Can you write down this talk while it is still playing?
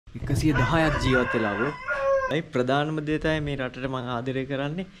110ක් ජීවත් වෙලා බෝ. අයි ප්‍රධානම දේ තමයි මේ රටට මම ආදරය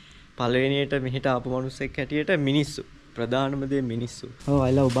කරන්නේ. පළවෙනියට මෙහෙට ආපු මිනිස්සෙක් හැටියට මිනිස්සු. ප්‍රධානම දේ මිනිස්සු. Oh,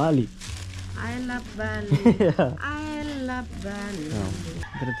 I love Bali. I love Bali. I love Bali.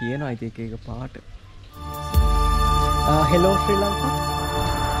 මෙතන තියෙනවා ඉතින් එක පාට. Hello Sri Lanka.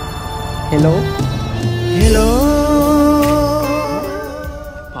 Hello. Hello.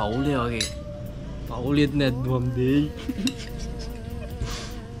 පවුලේ වගේ. පවුලෙත් නැද්ද මම දෙයි.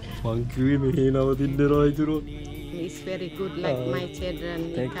 මං කිව්වේ මෙහෙ නවතින්න රායිතුරු. It's very good like my children.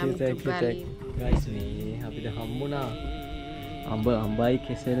 Come to Bali. Guys, මේ අපිට හම්බුණා අම්බයි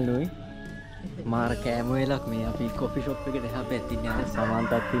කෙසෙල්නුයි මාර කෑම වේලක් මේ අපි කොෆි ෂොප් එකට එහා පැත්තේ යන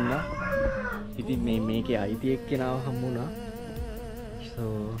සමන්තත් ඉන්නවා. ඉතින් මේකේ අයිති එක්කෙනාව හම්බුණා. So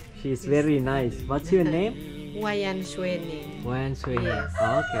she is very nice. What's your name? Wayan Sweni. Wayan Sweni. Yes.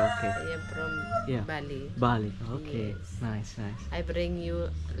 Okay, okay. I am from Bali. Bali. Okay. Yes. Nice. I bring you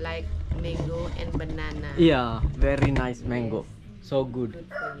like mango and banana. Yeah, very nice mango. So good. Good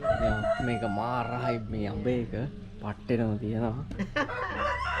for you. Yeah, මේක මාරයි මේ අඹේක පට්ටෙනම තියෙනවා.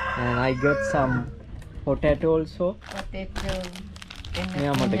 And I got some potato also. Potato. And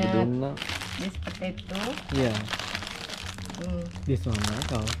මෙයා මට දුන්නා. this potato. Yeah. This one,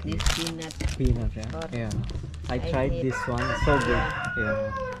 right? Oh, This peanut. peanut, yeah. Or- Yeah. I I tried hate- this one. So good. Yeah.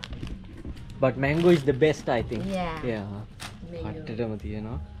 But mango is the best, I think. Yeah. Yeah. Mango. පට්ටෙටම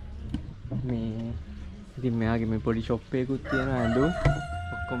තියෙනවා. මේ ඉතින් මෙයාගේ මේ පොඩි shop එකකුත් තියෙනවා ඇඳුම්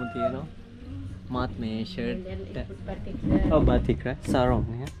ඔක්කොම තියෙනවා. මාත් මේ And shirt then it put batik there. ඔව් බතික් right? සරොන්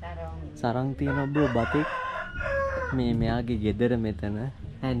නේ. Sarong. සරන් තියෙනවා බ්‍රෝ බතික්. මේ මෙයාගේ ගෙදර මෙතන.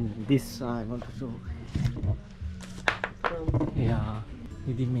 And this I want to show. From Yeah.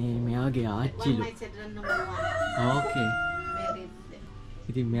 ඉතින් මේ මෙයාගේ ආච්චිලු. my children number 1. Okay. Married.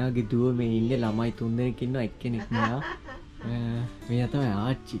 ඉතින් මෙයාගේ දුව මේ ඉන්නේ ළමයි 3 දෙනෙක් ඉන්නවා එක්කෙනෙක් මෙයා. මෙයා තමයි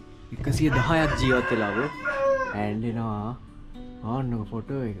ආච්චි. 110ක් ජීවත් වෙලා බෝ. and ආන්නක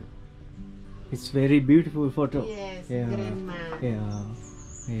ෆොටෝ එක. It's very beautiful photo. Yes, Yeah. grandma. Yeah.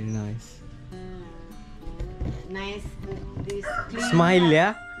 Very nice. Nice. This clean. Smile,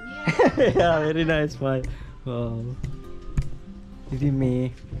 yeah? Yeah. Yeah, very nice smile. Wow. ඉතින්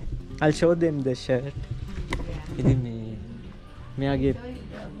මේ I'll show them the shirt. Yeah. ඉතින් මේ මෙයාගේ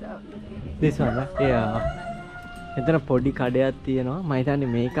this one, right? Yeah. එතන පොඩි කඩයක් තියෙනවා. මම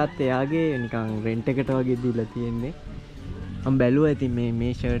හිතන්නේ මේකත් එයාගේ නිකන් රෙන්ට් එකට වගේ දීලා තියෙන්නේ. මම බැලුවා ඉතින්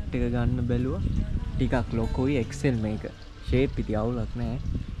මේ ෂර්ට් එක ගන්න බැලුවා. ටිකක් ලොකුයි XL මේක. ෂේප් ඉතින් අවුලක් නැහැ.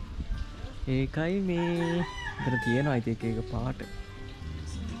 ඒකයි මේ එතන තියෙනවා ඉතින් එක පාට.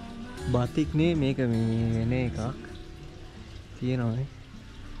 බතික් නේ මේක මේ වෙන එකක්. තියෙනවා නේ.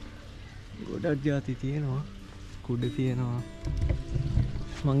 ගොඩක් ಜಾති තියෙනවා. කුඩ තියෙනවා.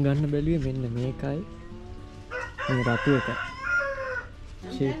 මං ගන්න බැලුවේ මෙන්න මේකයි. මේ රතු එක.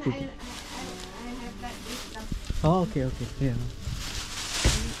 ෂේප් එක. Oh, okay. Yeah.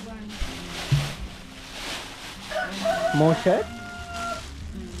 More shirt?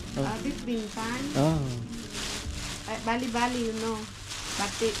 This bintang. Oh. Bali, you know.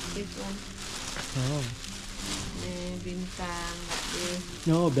 Batik, this one. Oh. Bintang, like this.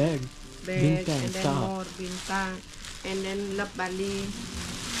 No, bag. Bag, Bintang, and then star. more bintang. And then love Bali.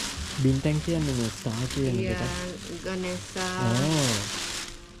 Bintang කියන්නේ මේ star කියන Yeah, එකට. Ganesha. Oh.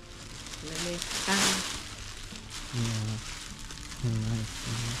 Ganesha. Yeah. Nice.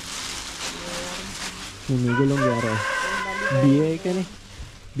 Yeah. මේ මේගොල්ලෝගේ අර බිය එකනේ.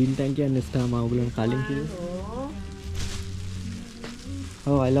 බින්ටන් කියන්නේ star මම ඔයගොල්ලන් කලින් කිව්වා.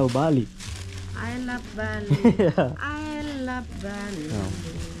 Oh, I love Bali. I love Bali. Yeah. I love Bali. Oh.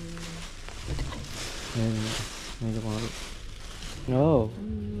 Make a model. Oh,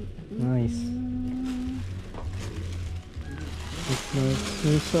 nice. It's nice.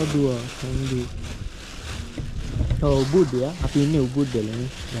 Nusa dua, Sandu. Oh, UBUD ya. Api ini UBUD deh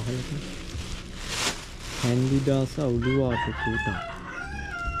nih. Bahaya. Handy dasa uluwa pukuta.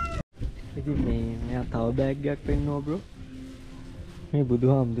 ඉතින් මෙයා තව bag එකක් පෙන්නවා bro. මේ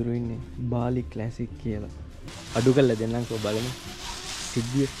බුදුහාමුදුරුවෝ ඉන්නේ බාලි classic කියලා. අඩු කරලා දෙන්නම්කෝ බලමු.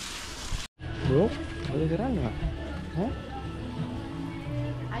 සිද්ධිය. බ්‍රෝ, මොකද කරන්නේ? ඈ?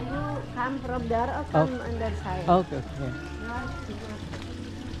 Are you come from there or come on that side? Okay.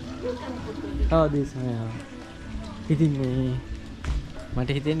 You can put it. Oh, this one. Yeah. ඉතින් මේ මට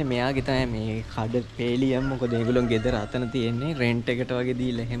හිතෙන්නේ මෙයාගේ තමයි මේ කඩ පේලියම් මොකද ඒගොල්ලෝ ගෙදර අතන තියෙන්නේ රෙන්ට් එකට වගේ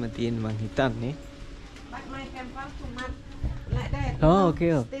දීලා එහෙම තියෙන්නේ මං හිතන්නේ. But my temple too much like that. Oh,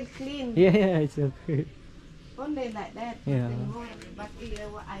 you know, okay. Still clean. Yeah, it's okay. Only like that. Yeah. nothing more. But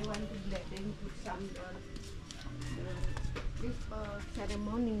I want to let them put some this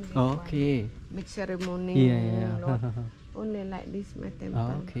ceremony. This Okay. one. Big ceremony. Yeah. Lot only like this my temple.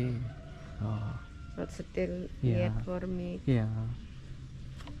 Oh, okay. Oh, But still Yeah. yet for me yeah.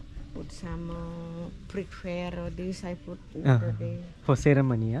 put some prepare or this I put Uh-huh. today. For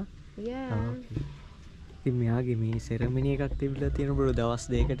ceremony, yeah? Yeah. Oh, okay. ඉතින් මෙයාගේ මේ සෙරමනි එකක් තිබිලා තියෙන බro දවස්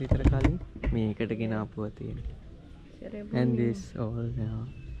දෙකකට විතර කලින් මේකට ගෙනාපුවා තියෙන. Ceremony. And this all yeah.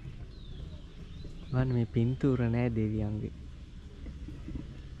 වන්න මේ පින්තූර නෑ දෙවියන්ගේ.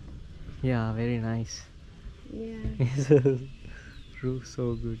 Yeah, very nice. Yeah. Roof so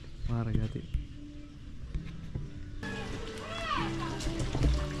good. මාරගති.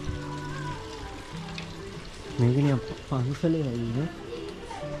 මේකනේ පන්සලේ ඇවිල්ලා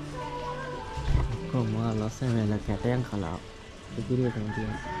කොහොමද ලස්සන වෙලා කැටයන් කලාව. ඉදිරියටම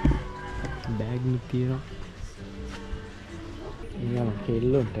තියෙන බෑග් නුත් තියෙනවා. ඊයම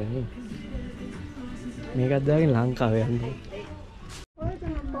කෙල්ලොන්ට නේ. මේකත් දාගෙන ලංකාවේ යන්නේ.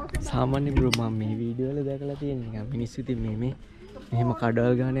 සාමාන්‍ය බ්‍රෝ මම මේ වීඩියෝ වල දැකලා තියෙන නිකන් මිනිස්සු ඉතින් මේ මෙහෙම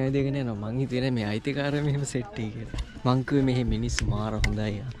කඩවල් ගාන ඇවිදගෙන යනවා. මං හිතුවේ මේ අයිතිකාරය මෙහෙම සෙට් එක කියලා. මං කිව්වේ මෙහෙ මිනිස්සු මාර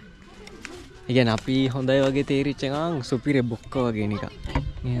හොඳයි. ඒ කියන්නේ අපි හොඳයි වගේ තේරිච්ච ගමන් සුපිරි බොක්ක වගේ නිකන්.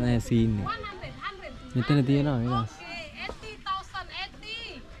 මේ සීන් එක. මෙතන තියෙනවා වෙනස්.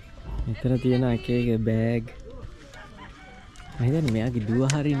 මෙතන තියෙන එක බෑග්. මම හිතන්නේ මෙයාගේ දුව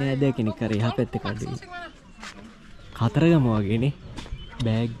හරි නෑද කෙනෙක් කර එහා පැත්තේ කඩේ. කතරගම වගේනේ.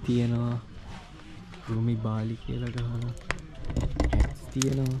 බෑග් තියෙනවා. රූමි බාලි කියලා ගහනවා. හැට්ස්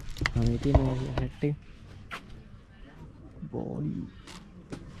තියෙනවා. මේ තියෙනවා හැට් එක. බෝයි.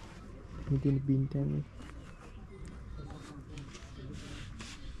 මෙතන බින්ටන්.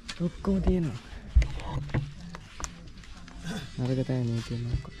 ඔක්කොම තියෙනවා. අරක තමයි මේ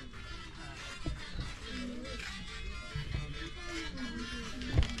තියෙනවා.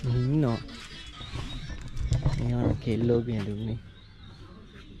 ඉන්නවා. මේවා කෙල්ලෝ කියදුනේ.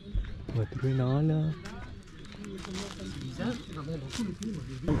 වතුරේ නාලා.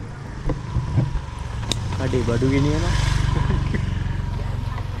 කඩේ බඩු ගෙනියනවා.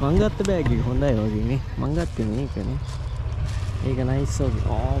 මං ගත්ත බෑග් එක හොඳයි වගේ නේ. මං ගත්තේ මේකනේ. ඒක නයිස්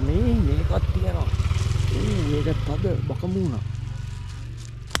වගේ. මේකත් තියෙනවා. මේකත් අද බකමුණා.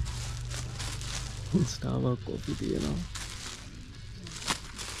 ස්ටාර්බක්ස් කොෆි තියෙනවා.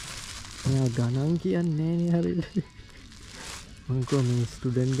 මෙයා ගණන් කියන්නේ නෑනේ හරියට. මං කෝ මේ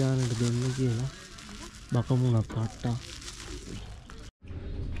ස්ටුඩන්ට් ගානට දෙන්න කියලා. බකමුණක් පට්ටා.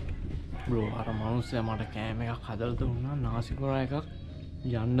 බ්‍රෝ අර මනුස්සයා මට කෑම එකක් හදලා දුන්නා නාසිකුරා එකක්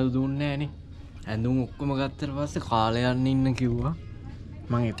යන්න දුන්නේ නෑනේ. ඇඳුම් ඔක්කොම ගත්තට පස්සේ කාලේ යන්න ඉන්න කිව්වා.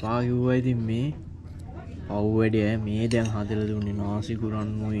 මං එපා කිව්වා ඉතින් මේ පව් වැඩේ මේ දැන් හදලා දුන්නේ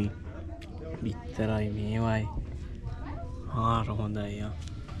නාසිකුරන්නුයි බිත්තරයි මේවයි. ආර හොඳයි යා.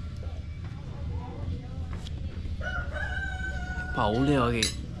 පවුලේ වගේ.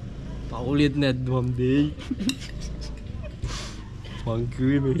 පවුලෙත් නැද්ද මම දෙයි. මං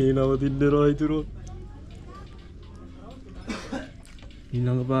කිව්වේ මෙහෙ නවතින්න රායිතුරෝ.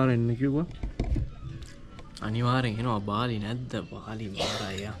 ඊළඟ පාර එන්න කිව්වා. අනිවාර්යෙන් එනවා බාලි නැද්ද? බාලි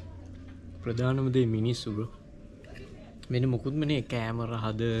මාරයි යා. ප්‍රධානම දේ මිනිස්සු බ්‍රෝ. මෙන්න මොකුත්ම නේ කැමරා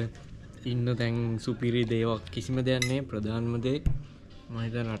හද ඉන්න තැන් සුපිරි දේවක් කිසිම දෙයක් නේ. ප්‍රධානම දේ මම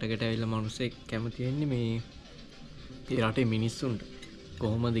හිතන රටකට ඇවිල්ලා මිනිස්සෙක් කැමති වෙන්නේ මේ රටේ මිනිස්සුන්ට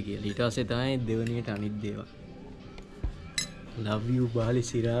කොහොමද කියලා. ඊට පස්සේ තමයි දෙවනියට අනිත් දේවල්. love you බාලි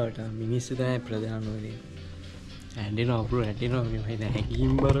සිරාවට මිනිස්සු තමයි ප්‍රධානම දේ. ඇඬෙනවා බ්‍රෝ ඇඬෙනවා මේ මම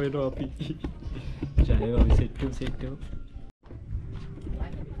හැංගීම් බර වෙනවා අපි. ජයවා set.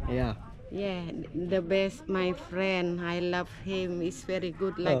 Yeah. Yeah, the best, my friend. I love him. He's very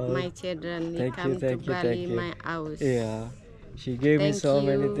good, like my children. He come to Bali, my house. Yeah. She gave me so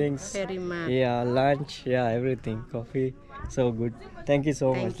many you things. very much. Yeah, lunch, yeah, everything. Coffee, so good. Thank you so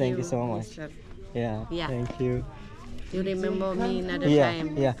much. Thank you so much. mister. Yeah, Yeah. thank you. You remember me another Yeah, time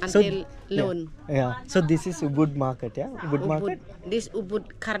yeah. until loan. Yeah. So this is UBUD Market, yeah? UBUD Market? This UBUD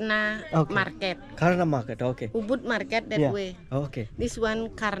Karna Okay. Market. Karna Market, okay. UBUD Market that Yeah. way. Okay. This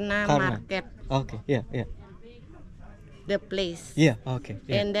one Karna Karna. Market, Okay. Yeah. the place. Yeah. Okay.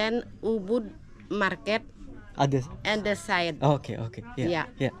 Yeah. And then UBUD Market Others. and the side. Okay. Yeah. Yeah.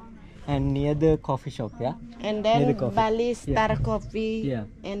 Yeah. And near the coffee shop, yeah? And Near then the coffee. Bali Star Coffee Yeah.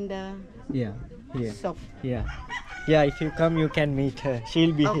 and the Yeah. Yeah. shop. Yeah. Yeah, if you come, you can meet her.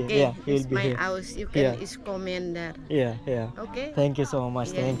 She'll be Okay, here. Yeah, she'll it's be my here. house. You can Yeah. is comment there. Yeah. Okay. Thank you so much.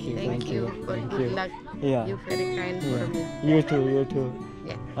 Yeah, Thank you. Thank you. For Thank good you. luck. Yeah. You very kind for Yeah. me. You too.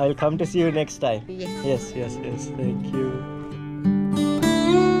 Yeah. I'll come to see you next time. Yes. Yes. Thank you.